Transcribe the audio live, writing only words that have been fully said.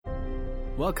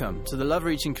Welcome to the Love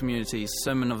Reaching Community's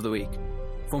Sermon of the Week.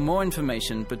 For more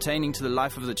information pertaining to the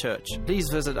life of the church, please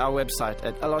visit our website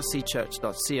at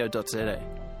lrcchurch.co.za.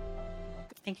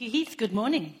 Thank you, Heath. Good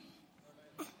morning.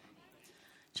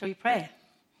 Shall we pray?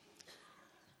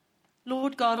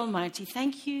 Lord God Almighty,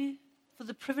 thank you for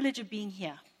the privilege of being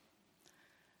here.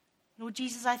 Lord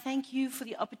Jesus, I thank you for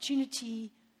the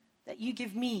opportunity that you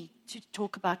give me to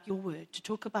talk about your word, to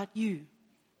talk about you,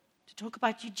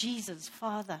 Jesus,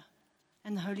 Father,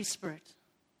 and the Holy Spirit.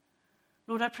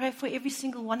 Lord, I pray for every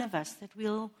single one of us that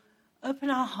we'll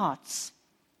open our hearts,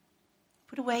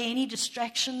 put away any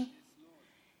distraction,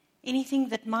 anything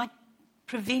that might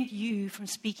prevent you from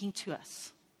speaking to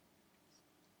us.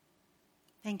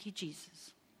 Thank you,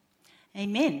 Jesus.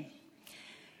 Amen.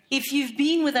 If you've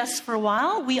been with us for a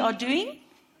while, we are doing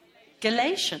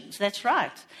Galatians. That's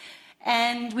right.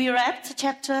 And we are at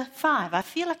chapter 5. I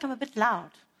feel like I'm a bit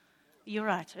loud. You're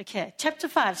right. Okay. Chapter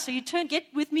 5. So get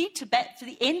with me back to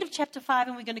the end of chapter 5,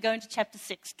 and we're going to go into chapter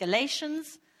 6.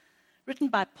 Galatians, written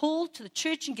by Paul to the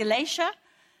church in Galatia,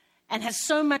 and has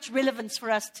so much relevance for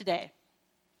us today.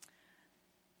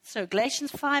 So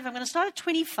Galatians 5, I'm going to start at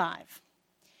 25.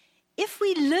 If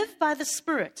we live by the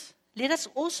Spirit, let us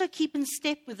also keep in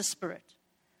step with the Spirit.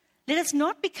 Let us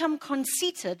not become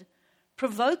conceited,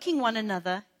 provoking one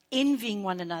another, envying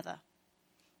one another.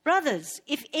 Brothers,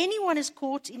 if anyone is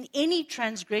caught in any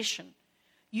transgression,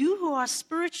 you who are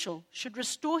spiritual should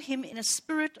restore him in a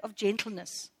spirit of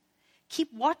gentleness.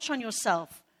 Keep watch on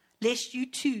yourself, lest you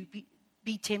too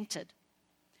be tempted.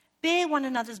 Bear one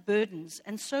another's burdens,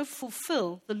 and so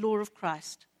fulfill the law of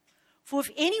Christ. For if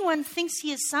anyone thinks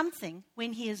he is something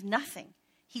when he is nothing,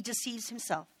 he deceives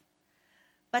himself.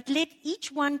 But let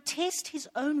each one test his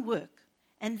own work,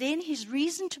 and then his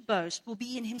reason to boast will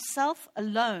be in himself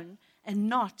alone and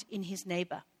not in his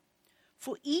neighbor.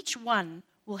 For each one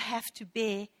will have to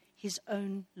bear his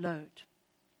own load.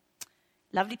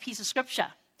 Lovely piece of scripture.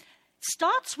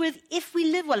 Starts with, if we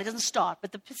live, well, it doesn't start,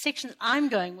 but the section I'm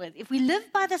going with, if we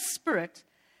live by the Spirit,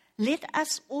 let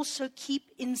us also keep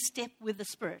in step with the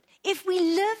Spirit. If we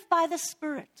live by the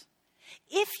Spirit,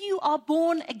 if you are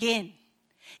born again,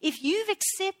 if you've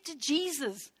accepted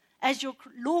Jesus as your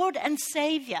Lord and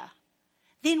Savior,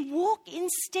 then walk in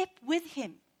step with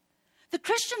him. The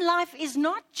Christian life is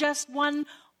not just one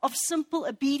of simple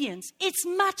obedience. It's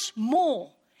much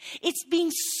more. It's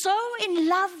being so in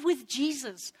love with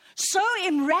Jesus, so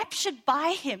enraptured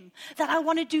by him, that I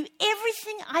want to do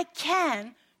everything I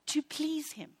can to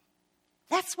please him.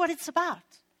 That's what it's about.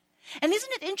 And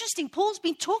isn't it interesting? Paul's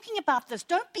been talking about this.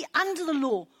 Don't be under the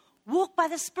law. Walk by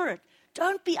the Spirit.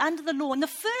 Don't be under the law. And the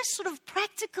first sort of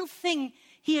practical thing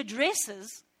he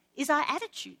addresses is our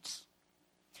attitudes.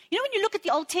 You know, when you look at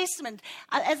the Old Testament,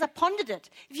 as I pondered it,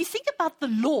 if you think about the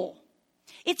law,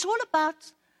 it's all about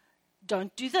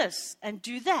don't do this and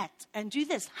do that and do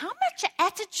this. How much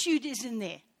attitude is in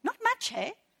there? Not much,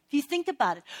 hey? If you think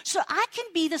about it. So I can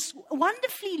be this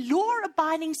wonderfully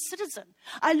law-abiding citizen.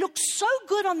 I look so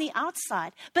good on the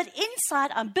outside, but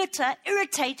inside I'm bitter,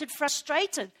 irritated,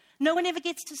 frustrated. No one ever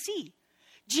gets to see.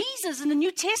 Jesus in the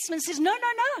New Testament says, no.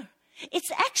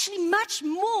 It's actually much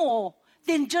more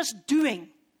than just doing.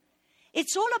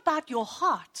 It's all about your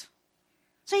heart.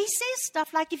 So he says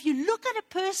stuff like, if you look at a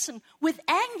person with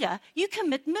anger, you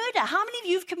commit murder. How many of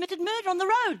you have committed murder on the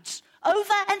roads?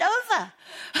 Over and over.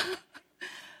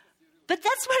 But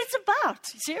that's what it's about.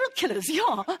 Serial killers,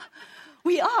 yeah.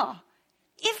 We are.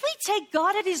 If we take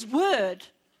God at his word,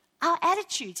 our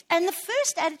attitudes, and the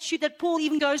first attitude that Paul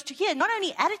even goes to here, not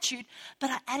only attitude, but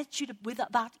our attitude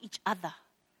about each other.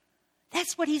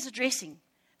 That's what he's addressing.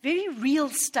 Very real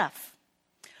stuff.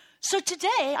 So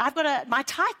today, I've got my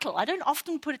title. I don't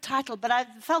often put a title, but I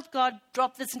felt God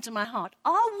drop this into my heart.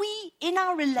 Are we, in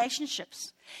our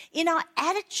relationships, in our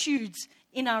attitudes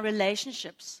in our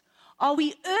relationships, are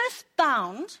we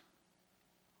earthbound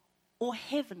or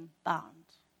heaven-bound?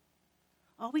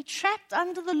 Are we trapped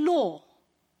under the law,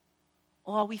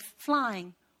 or are we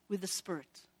flying with the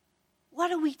Spirit?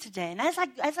 What are we today? And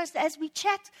as we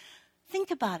chat,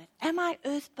 think about it. Am I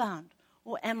earthbound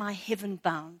or am I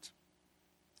heaven-bound?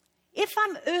 If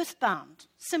I'm earthbound,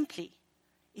 simply,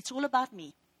 it's all about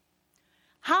me.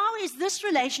 How is this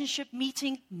relationship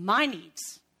meeting my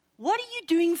needs? What are you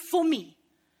doing for me?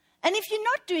 And if you're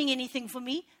not doing anything for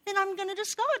me, then I'm going to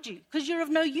discard you because you're of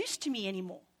no use to me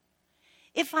anymore.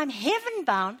 If I'm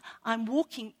heaven-bound, I'm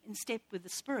walking in step with the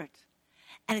Spirit.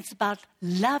 And it's about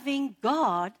loving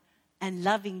God and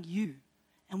loving you.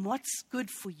 And what's good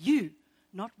for you,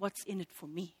 not what's in it for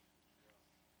me.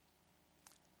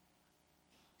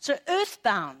 So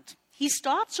earthbound, he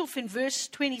starts off in verse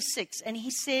 26 and he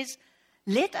says,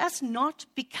 let us not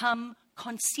become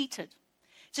conceited.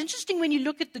 It's interesting when you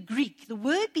look at the Greek, the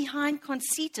word behind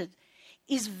conceited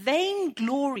is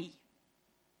vainglory,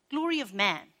 glory of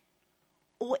man,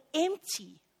 or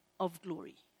empty of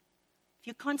glory. If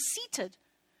you're conceited,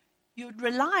 you're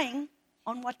relying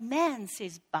on what man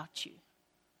says about you.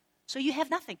 So you have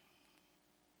nothing.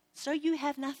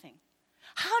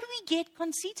 How do we get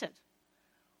conceited?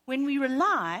 When we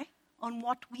rely on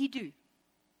what we do.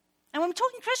 And when we're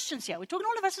talking Christians here, we're talking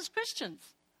all of us as Christians.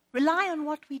 Rely on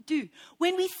what we do.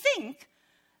 When we think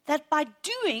that by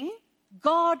doing,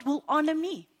 God will honor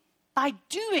me. By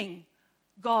doing,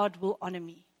 God will honor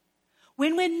me.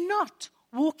 When we're not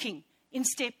walking in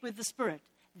step with the Spirit,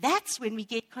 that's when we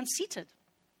get conceited.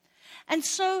 And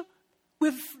so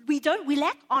we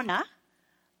lack honor.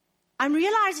 I'm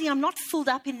realizing I'm not filled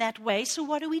up in that way, so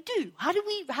what do? How do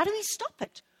we stop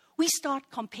it? We start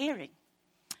comparing.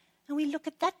 And we look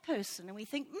at that person and we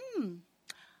think,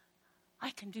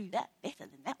 I can do that better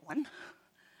than that one.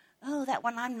 Oh, that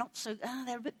one I'm not so,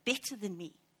 they're a bit better than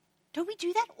me. Don't we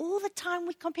do that all the time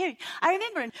with comparing? I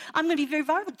remember, and I'm going to be very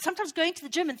vulnerable, sometimes going to the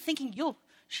gym and thinking,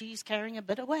 she's carrying a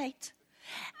bit of weight.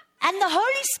 And the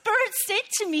Holy Spirit said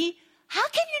to me, how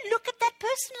can you look at that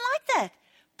person like that?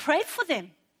 Pray for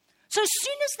them. So as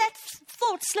soon as that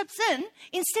thought slips in,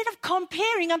 instead of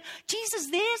comparing, Jesus,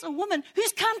 there's a woman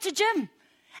who's come to gym.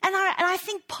 And I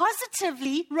think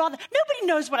positively rather. Nobody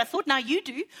knows what I thought, now you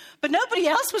do. But nobody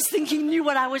else knew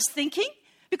what I was thinking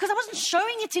because I wasn't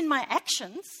showing it in my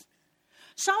actions.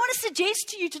 So I want to suggest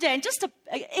to you today, and just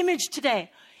an image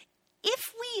today,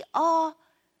 if we are,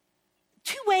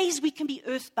 two ways we can be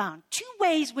earthbound, two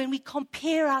ways when we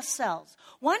compare ourselves.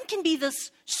 One can be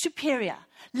this superior,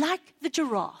 like the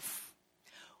giraffe.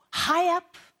 High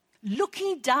up,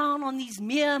 looking down on these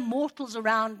mere mortals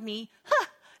around me.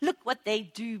 Look what they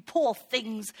do, poor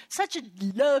things. Such a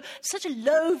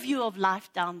low view of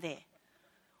life down there.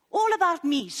 All about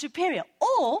me, superior.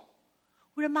 Or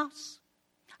we're a mouse.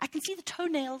 I can see the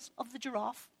toenails of the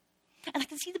giraffe. And I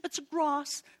can see the bits of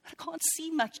grass. I can't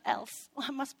see much else. Oh,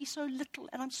 I must be so little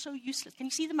and I'm so useless. Can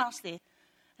you see the mouse there?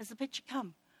 Has the picture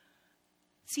come?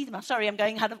 See the mouse. Sorry, I'm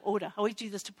going out of order. I always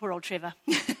do this to poor old Trevor.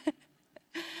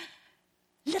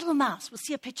 Little mouse. We'll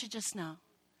see a picture just now.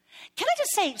 Can I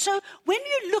just say, so when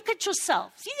you look at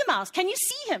yourself, see the mouse, can you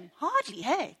see him? Hardly,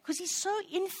 hey, because he's so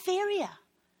inferior.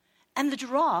 And the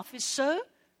giraffe is so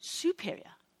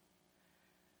superior.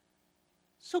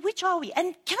 So which are we?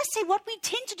 And can I say, what we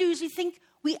tend to do is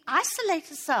we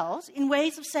isolate ourselves in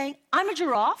ways of saying, I'm a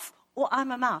giraffe or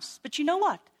I'm a mouse. But you know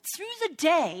what? Through the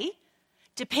day,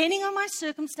 depending on my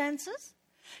circumstances,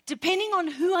 depending on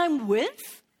who I'm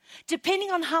with, depending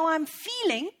on how I'm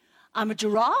feeling, I'm a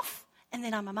giraffe and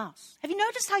then I'm a mouse. Have you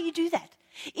noticed how you do that?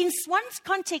 In one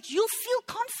context, you'll feel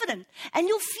confident and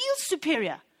you'll feel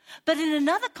superior. But in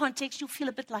another context, you'll feel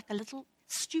a bit like a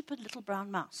stupid little brown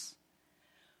mouse.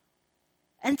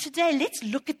 And today, let's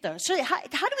look at those. So how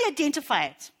do we identify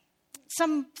it?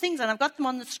 Some things, and I've got them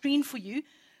on the screen for you.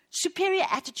 Superior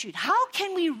attitude. How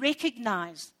can we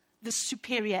recognize this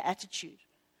superior attitude?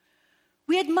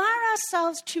 We admire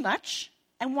ourselves too much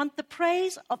and want the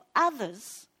praise of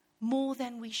others more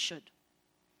than we should.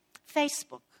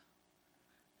 Facebook.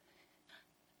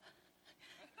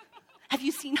 Have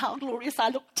you seen how glorious I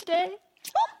look today?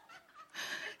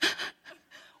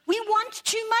 We want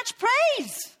too much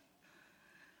praise.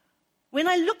 When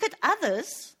I look at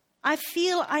others, I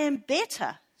feel I am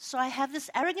better. So I have this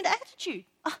arrogant attitude.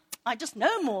 I just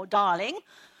know more, darling.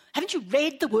 Haven't you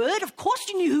read the word? Of course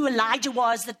you knew who Elijah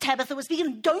was that Tabitha was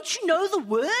speaking. Don't you know the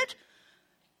word?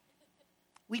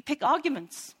 We pick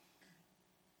arguments.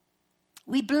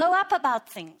 We blow up about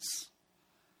things.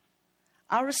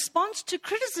 Our response to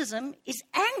criticism is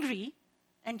angry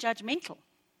and judgmental.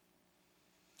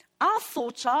 Our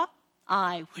thoughts are,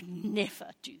 I would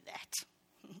never do that.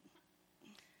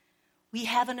 We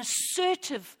have an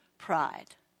assertive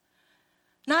pride.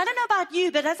 Now, I don't know about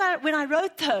you, but when I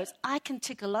wrote those, I can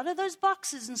tick a lot of those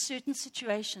boxes in certain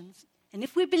situations. And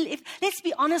let's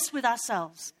be honest with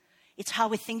ourselves. It's how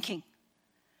we're thinking.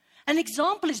 An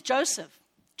example is Joseph.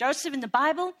 Joseph in the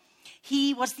Bible,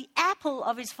 he was the apple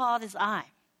of his father's eye.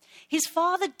 His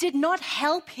father did not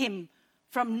help him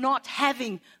from not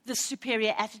having the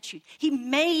superior attitude. He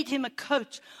made him a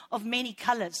coat of many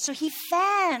colors. So he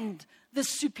fanned the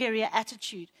superior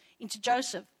attitude into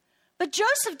Joseph. But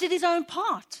Joseph did his own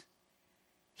part.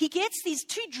 He gets these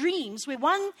two dreams where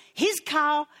one, his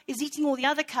cow is eating all the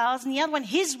other cows, and the other one,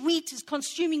 his wheat is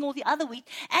consuming all the other wheat.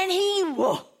 And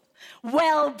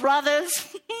well,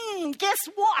 brothers, guess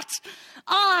what?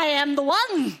 I am the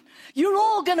one. You're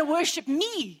all going to worship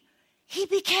me. He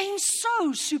became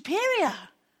so superior.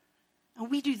 And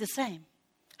we do the same.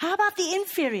 How about the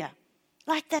inferior?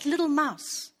 Like that little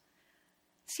mouse.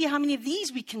 See how many of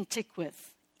these we can tick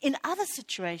with in other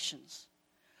situations.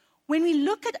 When we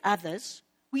look at others,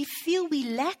 we feel we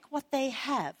lack what they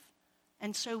have,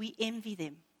 and so we envy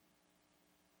them.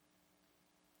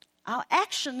 Our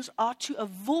actions are to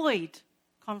avoid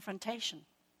confrontation.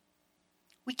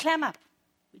 We clam up.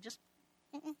 We just,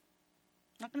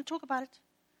 not going to talk about it.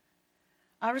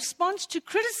 Our response to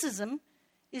criticism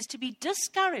is to be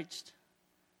discouraged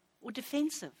or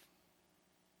defensive.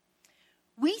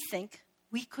 We think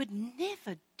we could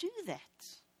never do that.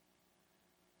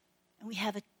 And we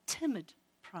have a timid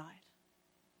pride.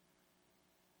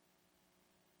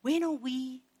 When are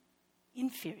we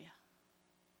inferior?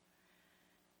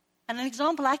 And an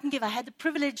example I can give, I had the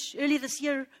privilege, earlier this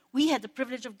year, we had the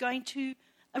privilege of going to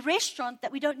a restaurant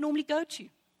that we don't normally go to.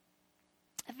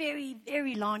 A very,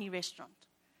 very Lani restaurant.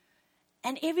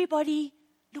 And everybody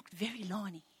looked very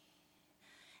Lani.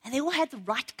 And they all had the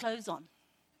right clothes on.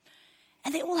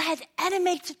 And they all had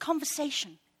animated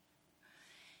conversation.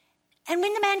 And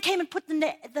when the man came and put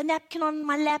the napkin on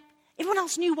my lap, everyone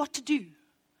else knew what to do.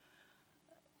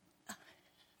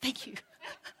 Thank you.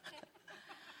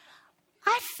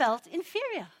 I felt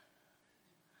inferior.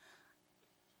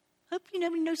 Hopefully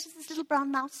nobody notices this little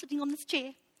brown mouse sitting on this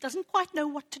chair. Doesn't quite know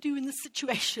what to do in this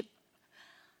situation.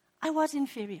 I was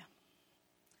inferior.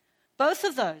 Both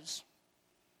of those.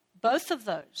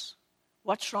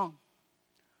 What's wrong?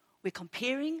 We're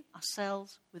comparing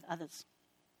ourselves with others.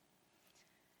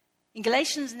 In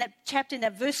Galatians, in that chapter, in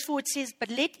that verse 4, it says, "But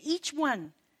let each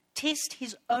one test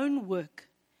his own work,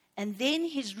 and then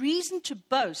his reason to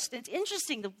boast." And it's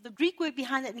interesting, the Greek word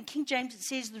behind that in King James, it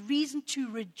says the reason to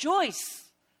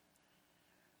rejoice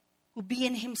will be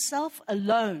in himself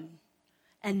alone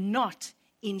and not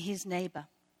in his neighbor.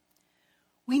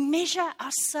 We measure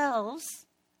ourselves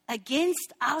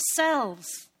against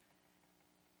ourselves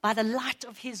by the light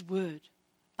of his word,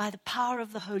 by the power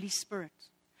of the Holy Spirit.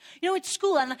 You know, at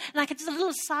school, and I could just a little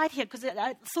aside here because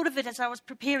I thought of it as I was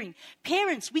preparing.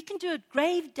 Parents, we can do a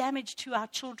grave damage to our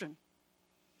children.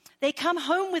 They come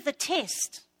home with a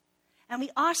test, and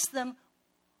we ask them,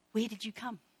 "Where did you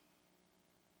come?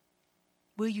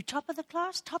 Were you top of the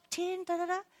class, top 10,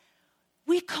 da-da-da?"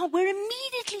 We're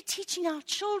immediately teaching our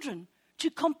children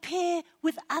to compare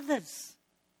with others.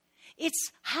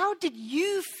 It's how did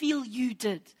you feel you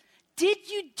did? Did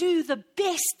you do the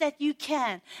best that you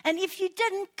can? And if you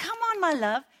didn't, come on, my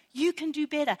love, you can do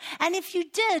better. And if you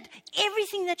did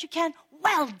everything that you can,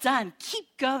 well done,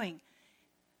 keep going.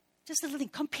 Just a little thing,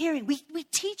 comparing. We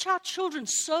teach our children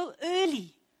so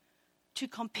early to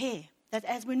compare that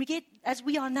as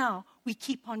we are now, we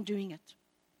keep on doing it.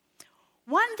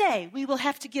 One day we will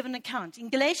have to give an account. In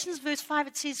Galatians verse 5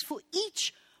 it says, "For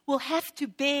each will have to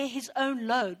bear his own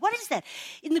load." What is that?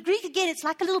 In the Greek again, it's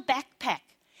like a little backpack.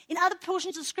 In other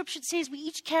portions of Scripture, it says we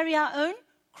each carry our own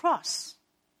cross.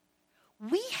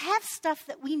 We have stuff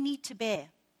that we need to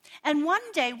bear. And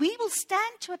one day we will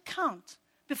stand to account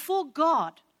before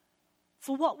God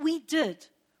for what we did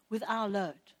with our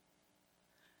load.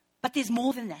 But there's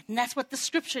more than that, and that's what the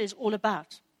Scripture is all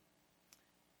about.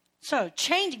 So,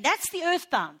 changing, that's the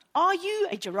earthbound. Are you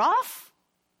a giraffe?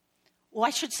 Or I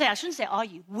shouldn't say are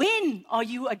you. When are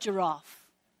you a giraffe?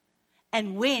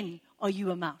 And when are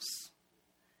you a mouse?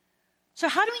 So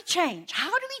how do we change? How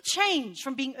do we change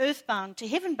from being earthbound to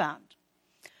heavenbound?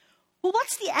 Well,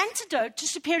 what's the antidote to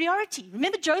superiority?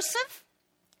 Remember Joseph?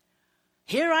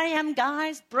 Here I am,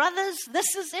 guys, brothers,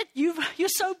 this is it. You're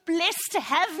so blessed to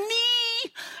have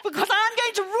me because I'm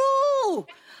going to rule.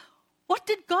 What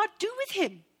did God do with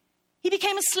him? He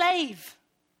became a slave.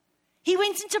 He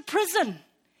went into prison.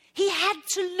 He had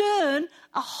to learn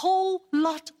a whole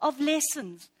lot of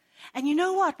lessons. And you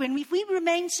know what? If we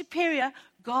remain superior,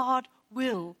 God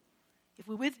will. If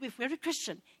we're a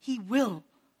Christian, He will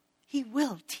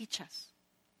teach us.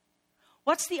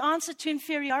 What's the answer to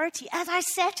inferiority? As I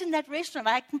sat in that restaurant,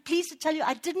 I am pleased to tell you,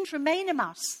 I didn't remain a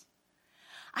mouse.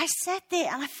 I sat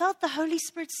there and I felt the Holy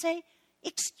Spirit say,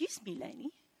 "Excuse me,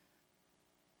 Lainey.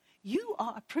 You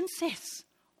are a princess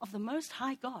of the Most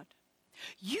High God.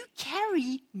 You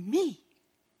carry me.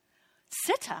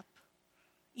 Sit up,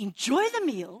 enjoy the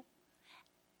meal,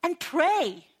 and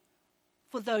pray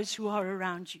for those who are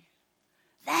around you."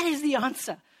 That is the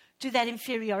answer to that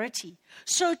inferiority.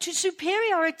 So to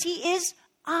superiority is,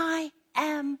 I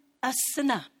am a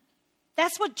sinner.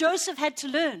 That's what Joseph had to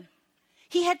learn.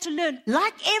 He had to learn,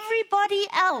 like everybody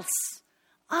else,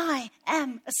 I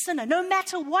am a sinner. No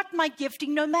matter what my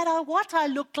gifting, no matter what I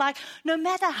look like, no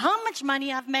matter how much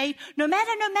money I've made, no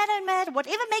matter,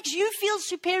 whatever makes you feel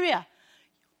superior,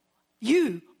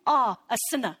 you are a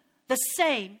sinner. the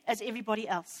same as everybody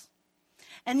else.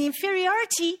 And the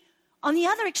inferiority, on the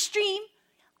other extreme,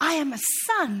 I am a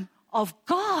son of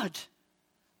God.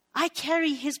 I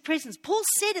carry his presence. Paul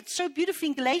said it so beautifully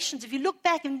in Galatians. If you look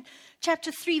back in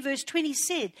chapter 3, verse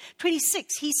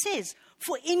 26, he says,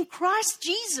 for in Christ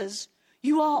Jesus,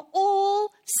 you are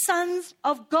all sons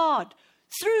of God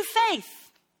through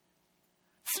faith.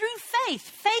 Through faith.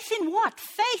 Faith in what?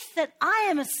 Faith that I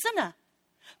am a sinner.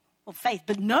 Well, faith,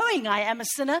 but knowing I am a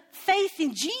sinner, faith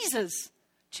in Jesus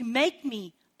to make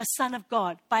me a son of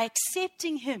God by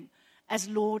accepting him as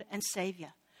Lord and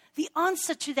Savior. The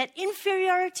answer to that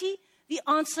inferiority, the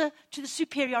answer to the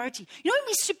superiority. You know, when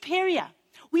we're superior,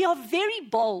 we are very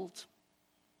bold,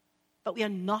 but we are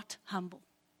not humble.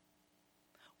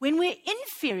 When we're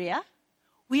inferior,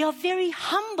 we are very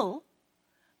humble,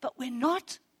 but we're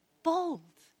not bold.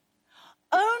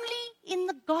 Only in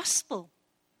the gospel,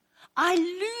 I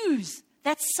lose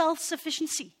that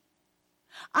self-sufficiency.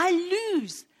 I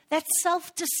lose that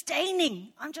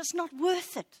self-disdaining. I'm just not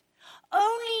worth it.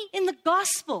 Only in the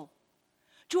gospel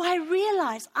do I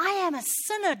realize I am a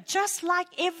sinner just like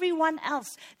everyone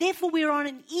else. Therefore, we're on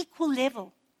an equal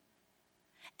level.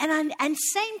 And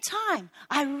same time,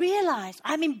 I realize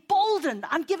I'm emboldened.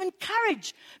 I'm given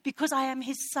courage because I am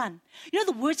his son. You know,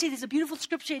 the word says, there's a beautiful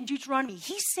scripture in Deuteronomy.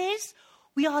 He says,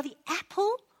 we are the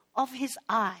apple of his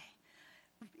eye.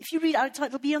 If you read,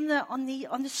 it'll be on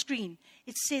the screen.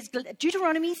 It says,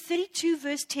 Deuteronomy 32,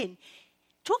 verse 10.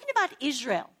 Talking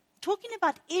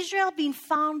about Israel being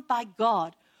found by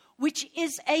God, which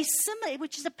is a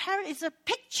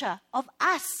picture of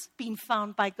us being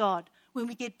found by God when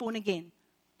we get born again.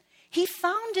 He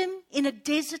found him in a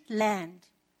desert land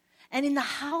and in the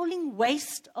howling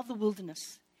waste of the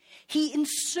wilderness. He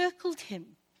encircled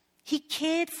him. He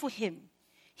cared for him.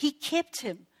 He kept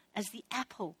him as the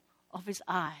apple of his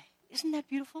eye. Isn't that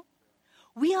beautiful?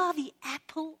 We are the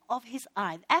apple of his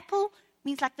eye. The apple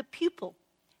means like the pupil.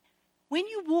 When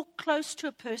you walk close to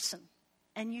a person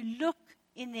and you look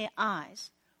in their eyes,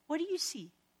 what do you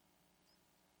see?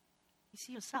 You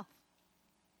see yourself.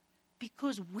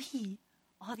 Because we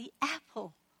are the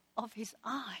apple of his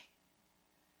eye.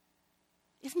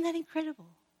 Isn't that incredible?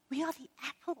 We are the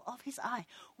apple of his eye.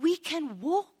 We can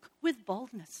walk with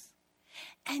boldness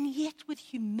and yet with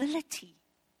humility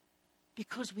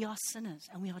because we are sinners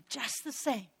and we are just the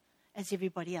same as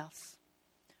everybody else.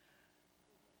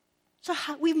 So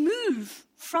we move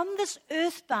from this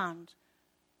earthbound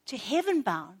to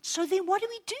heaven-bound. So then what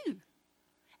do?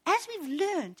 As we've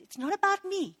learned, it's not about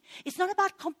me. It's not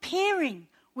about comparing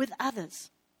with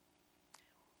others.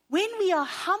 When we are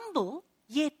humble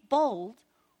yet bold,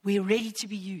 we're ready to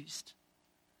be used.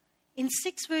 In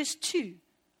 6 verse 2,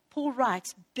 Paul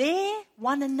writes, bear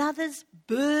one another's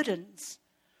burdens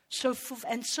so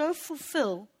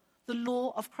fulfill the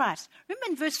law of Christ. Remember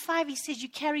in verse 5 he says you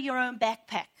carry your own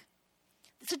backpack.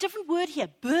 It's a different word here.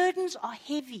 Burdens are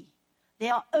heavy. They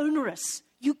are onerous.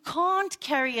 You can't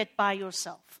carry it by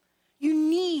yourself. You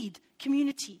need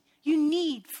community. You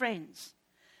need friends.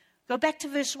 Go back to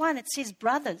verse 1. It says,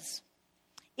 brothers,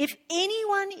 if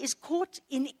anyone is caught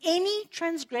in any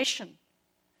transgression,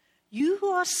 you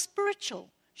who are spiritual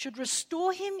should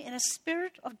restore him in a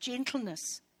spirit of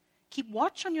gentleness. Keep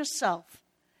watch on yourself,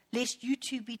 lest you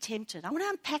too be tempted. I want to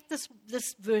unpack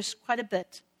this verse quite a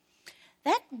bit.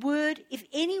 That word, if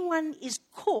anyone is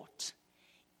caught,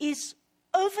 is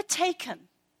overtaken,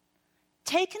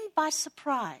 taken by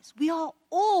surprise. We are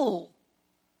all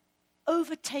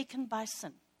overtaken by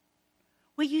sin.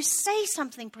 Where you say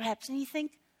something perhaps and you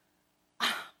think,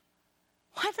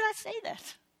 why did I say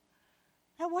that?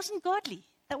 That wasn't godly.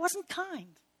 That wasn't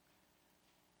kind.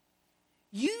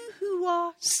 You who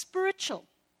are spiritual.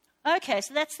 Okay,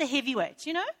 so that's the heavyweights,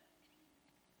 you know?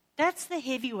 That's the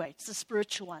heavyweights, the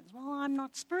spiritual ones. Well, I'm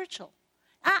not spiritual.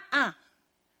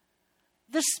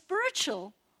 The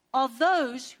spiritual are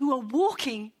those who are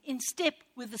walking in step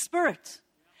with the Spirit.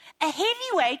 A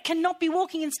heavyweight cannot be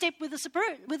walking in step with the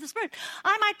Spirit.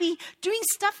 I might be doing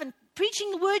stuff and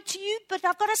preaching the word to you, but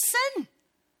I've got a sin.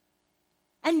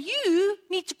 And you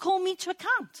need to call me to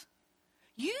account.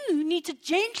 You need to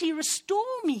gently restore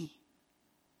me.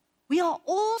 We are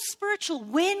all spiritual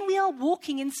when we are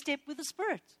walking in step with the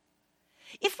Spirit.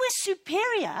 If we're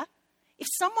superior, if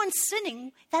someone's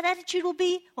sinning, that attitude will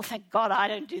be, well, thank God I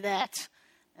don't do that.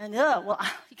 And, well,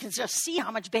 you can just see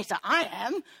how much better I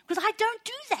am because I don't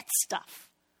do that stuff.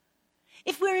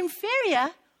 If we're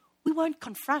inferior, we won't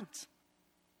confront.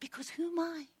 Because who am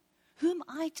I? Who am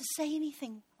I to say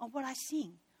anything on what I'm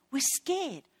seeing? We're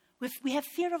scared. We have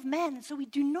fear of man, and so we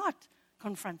do not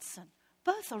confront sin.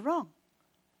 Both are wrong.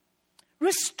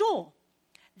 Restore.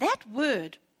 That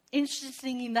word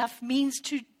interesting enough, means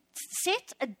to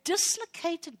set a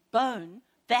dislocated bone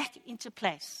back into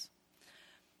place.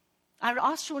 I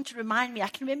asked Sean to remind me. I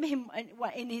can remember him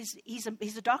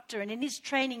he's a doctor, and in his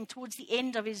training towards the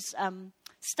end of his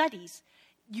studies,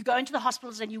 you go into the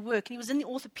hospitals and you work, and he was in the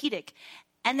orthopedic.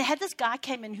 And they had this guy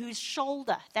came in whose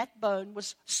shoulder, that bone,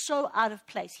 was so out of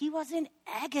place. He was in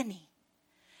agony.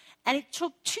 And it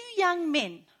took two young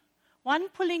men, one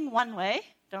pulling one way,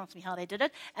 don't ask me how they did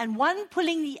it, and one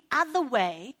pulling the other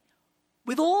way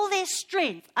with all their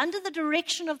strength under the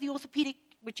direction of the orthopedic,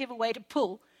 whichever way to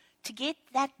pull, to get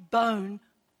that bone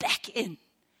back in.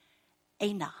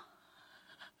 Ana.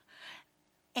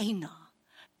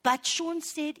 But Sean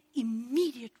said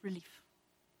immediate relief.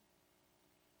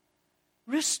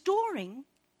 Restoring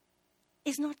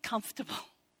is not comfortable,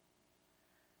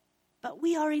 but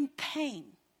we are in pain,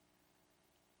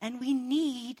 and we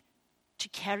need to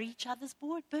carry each other's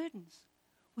burdens.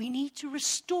 We need to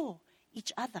restore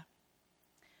each other.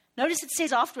 Notice it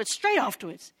says afterwards, straight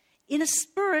afterwards, in a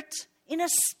spirit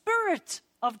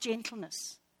of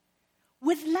gentleness,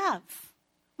 with love,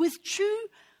 with true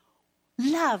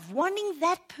love, wanting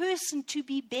that person to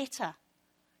be better.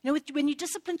 You know, when you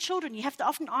discipline children, you have to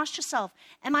often ask yourself,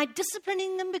 am I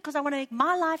disciplining them because I want to make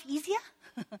my life easier?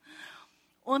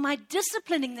 Or am I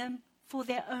disciplining them for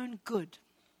their own good?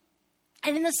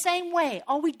 And in the same way,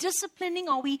 are we disciplining,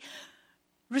 are we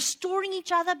restoring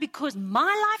each other because my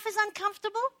life is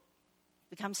uncomfortable,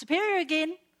 become superior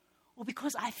again, or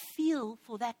because I feel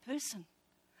for that person?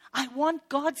 I want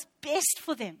God's best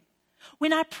for them.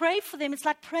 When I pray for them, it's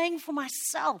like praying for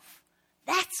myself.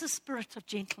 That's a spirit of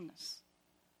gentleness.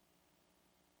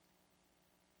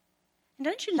 And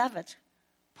don't you love it?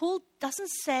 Paul doesn't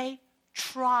say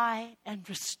try and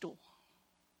restore.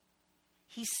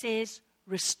 He says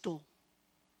restore.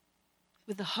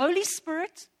 With the Holy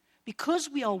Spirit, because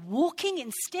we are walking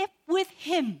in step with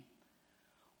Him,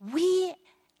 we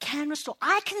can restore.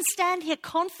 I can stand here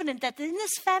confident that in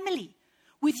this family,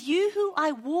 with you who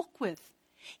I walk with,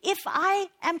 if I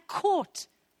am caught,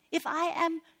 if I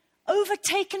am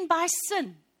overtaken by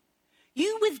sin,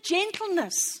 you with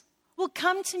gentleness will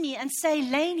come to me and say,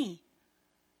 Lainey,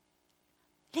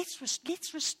 let's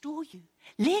restore you.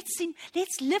 Let's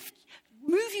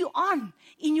move you on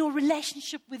in your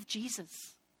relationship with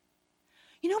Jesus.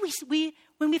 You know,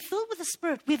 when we're filled with the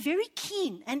Spirit, we're very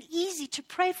keen and easy to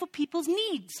pray for people's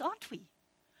needs, aren't we?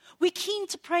 We're keen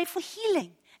to pray for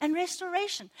healing and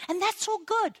restoration, and that's all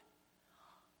good.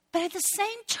 But at the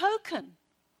same token,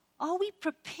 are we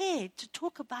prepared to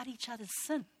talk about each other's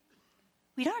sin?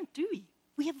 We don't, do we?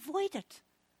 We avoid it.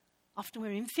 Often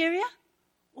we're inferior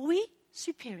or we're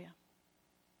superior.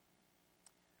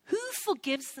 Who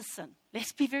forgives the sin?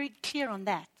 Let's be very clear on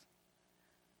that.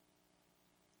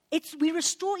 We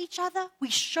restore each other. We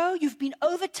show you've been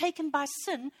overtaken by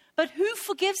sin. But who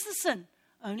forgives the sin?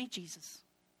 Only Jesus.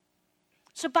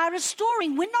 So by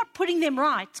restoring, we're not putting them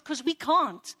right because we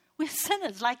can't. We're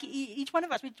sinners, like each one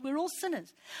of us. We're all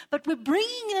sinners. But we're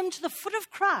bringing them to the foot of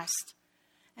Christ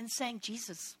and saying,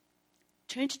 Jesus,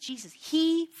 turn to Jesus.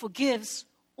 He forgives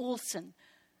all sin.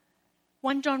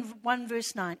 1 John 1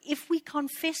 verse 9. If we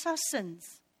confess our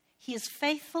sins, He is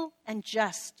faithful and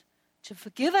just to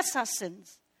forgive us our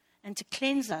sins and to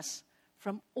cleanse us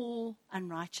from all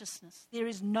unrighteousness. There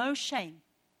is no shame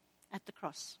at the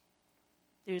cross.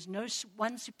 There is no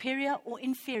one superior or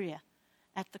inferior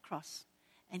at the cross.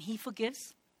 And He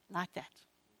forgives like that.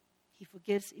 He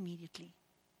forgives immediately.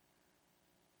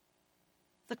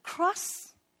 The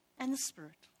cross and the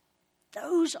Spirit.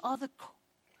 Those are the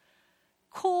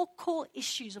core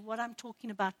issues of what I'm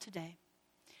talking about today.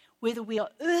 Whether we are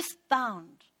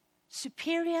earthbound,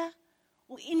 superior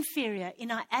or inferior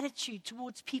in our attitude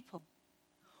towards people,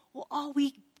 or are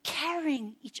we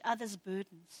carrying each other's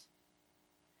burdens?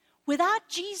 Without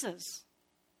Jesus,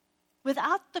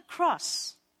 without the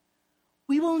cross,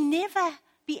 we will never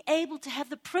be able to have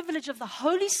the privilege of the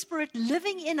Holy Spirit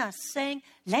living in us saying,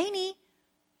 Lainey,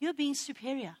 you're being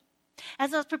superior.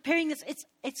 As I was preparing this,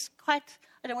 it's quite,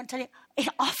 I don't want to tell you,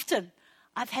 often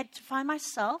I've had to find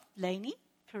myself, Lainey,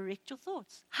 correct your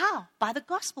thoughts. How? By the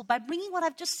gospel, by bringing what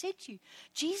I've just said to you.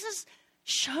 Jesus,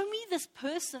 show me this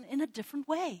person in a different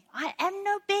way. I am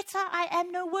no better, I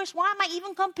am no worse. Why am I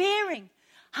even comparing?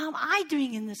 How am I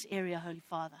doing in this area, Holy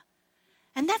Father?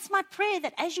 And that's my prayer,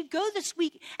 that as you go this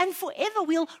week and forever,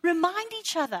 we'll remind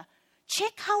each other,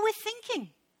 check how we're thinking.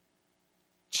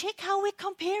 Check how we're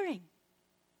comparing.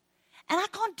 And I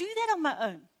can't do that on my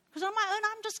own. Because on my own,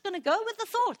 I'm just going to go with the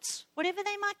thoughts, whatever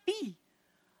they might be,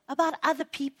 about other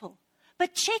people.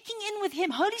 But checking in with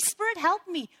Him, Holy Spirit, help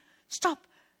me. Stop.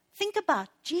 Think about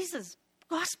Jesus.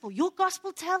 gospel. Your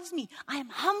gospel tells me I am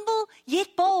humble yet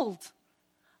bold.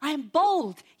 I am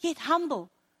bold yet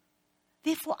humble.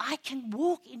 Therefore, I can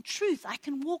walk in truth. I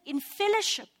can walk in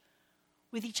fellowship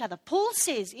with each other. Paul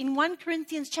says in 1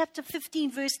 Corinthians chapter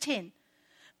 15, verse 10,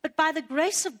 but by the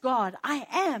grace of God, I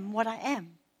am what I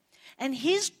am. And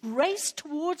his grace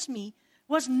towards me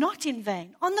was not in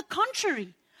vain. On the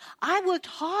contrary, I worked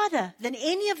harder than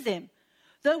any of them,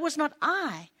 though it was not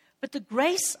I, but the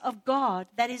grace of God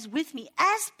that is with me.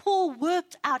 As Paul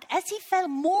worked out, as he fell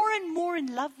more and more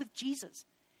in love with Jesus,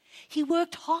 he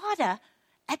worked harder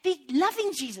at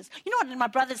loving Jesus. You know what? And my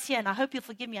brother's here, and I hope you'll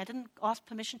forgive me. I didn't ask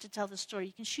permission to tell the story.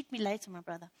 You can shoot me later, my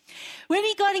brother. When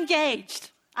we got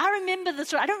engaged, I remember the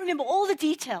story. I don't remember all the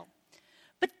detail.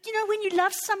 But, you know, when you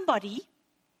love somebody,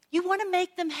 you want to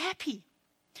make them happy.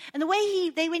 And the way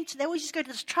they always used to go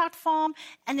to this trout farm,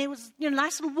 and there was a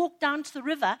nice little walk down to the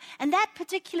river. And that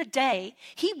particular day,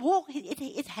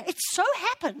 it so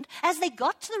happened, as they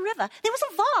got to the river, there was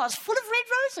a vase full of red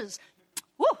roses.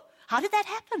 Whoa, how did that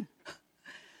happen?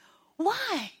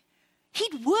 Why?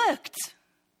 He'd worked.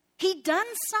 He'd done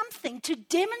something to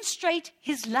demonstrate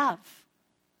his love.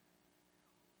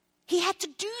 He had to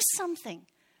do something.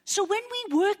 So when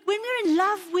we're in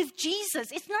love with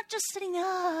Jesus, it's not just sitting,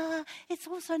 it's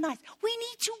also nice. We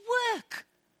need to work.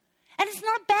 And it's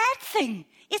not a bad thing.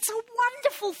 It's a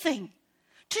wonderful thing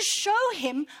to show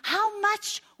him how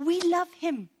much we love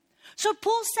him. So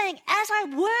Paul's saying, as I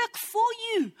work for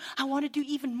you, I want to do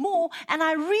even more, and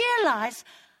I realize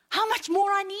how much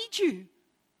more I need you.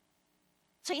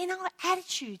 So in our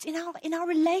attitudes, in our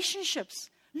relationships,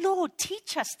 Lord,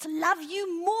 teach us to love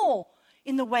you more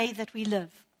in the way that we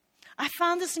live. I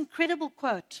found this incredible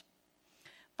quote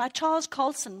by Charles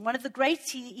Colson, one of the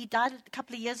greats. He died a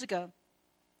couple of years ago.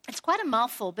 It's quite a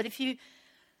mouthful, but he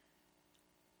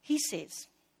says,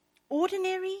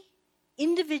 ordinary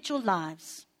individual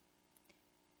lives,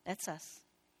 that's us,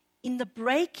 in the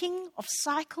breaking of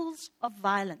cycles of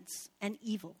violence and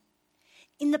evil,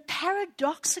 in the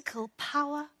paradoxical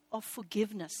power of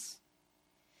forgiveness,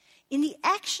 in the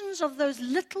actions of those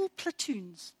little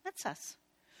platoons, that's us,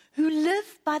 who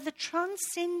live by the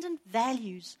transcendent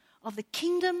values of the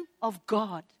kingdom of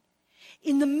God,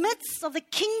 in the midst of the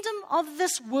kingdom of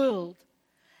this world,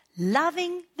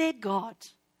 loving their God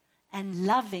and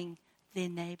loving their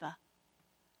neighbor.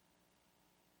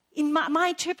 In my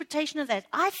interpretation of that,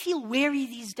 I feel weary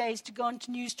these days to go on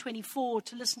to News 24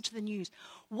 to listen to the news.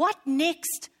 What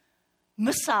next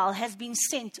missile has been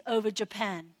sent over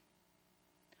Japan?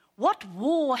 What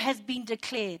war has been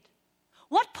declared?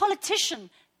 What politician,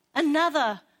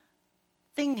 another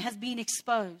thing has been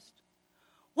exposed?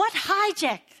 What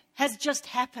hijack has just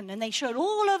happened and they showed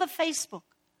all over Facebook?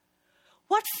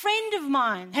 What friend of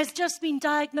mine has just been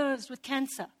diagnosed with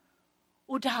cancer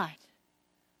or died?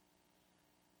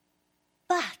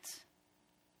 But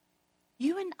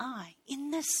you and I,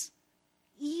 in this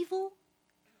evil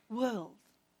world,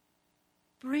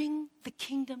 bring the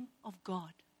kingdom of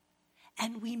God,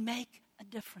 and we make a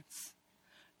difference.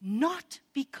 Not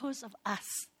because of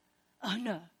us. Oh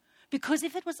no. Because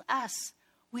if it was us,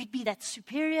 we'd be that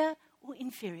superior or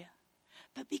inferior.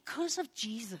 But because of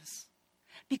Jesus,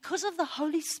 because of the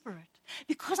Holy Spirit,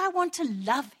 because I want to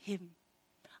love him,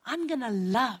 I'm going to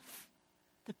love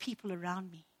the people around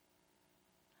me.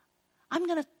 I'm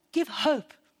going to give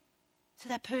hope to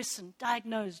that person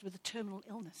diagnosed with a terminal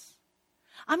illness.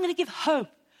 I'm going to give hope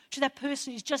to that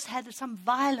person who's just had some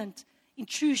violent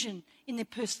intrusion in their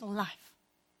personal life.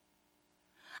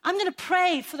 I'm going to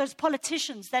pray for those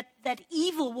politicians that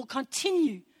evil will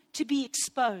continue to be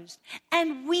exposed,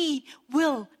 and we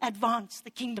will advance the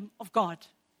kingdom of God.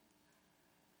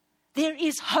 There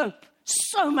is hope,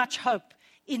 so much hope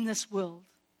in this world.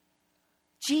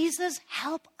 Jesus,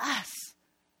 help us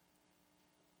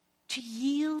to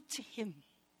yield to him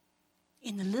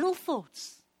in the little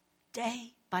thoughts,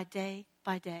 day by day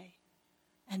by day,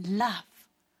 and love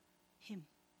him,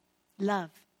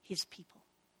 love his people.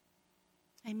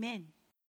 Amen.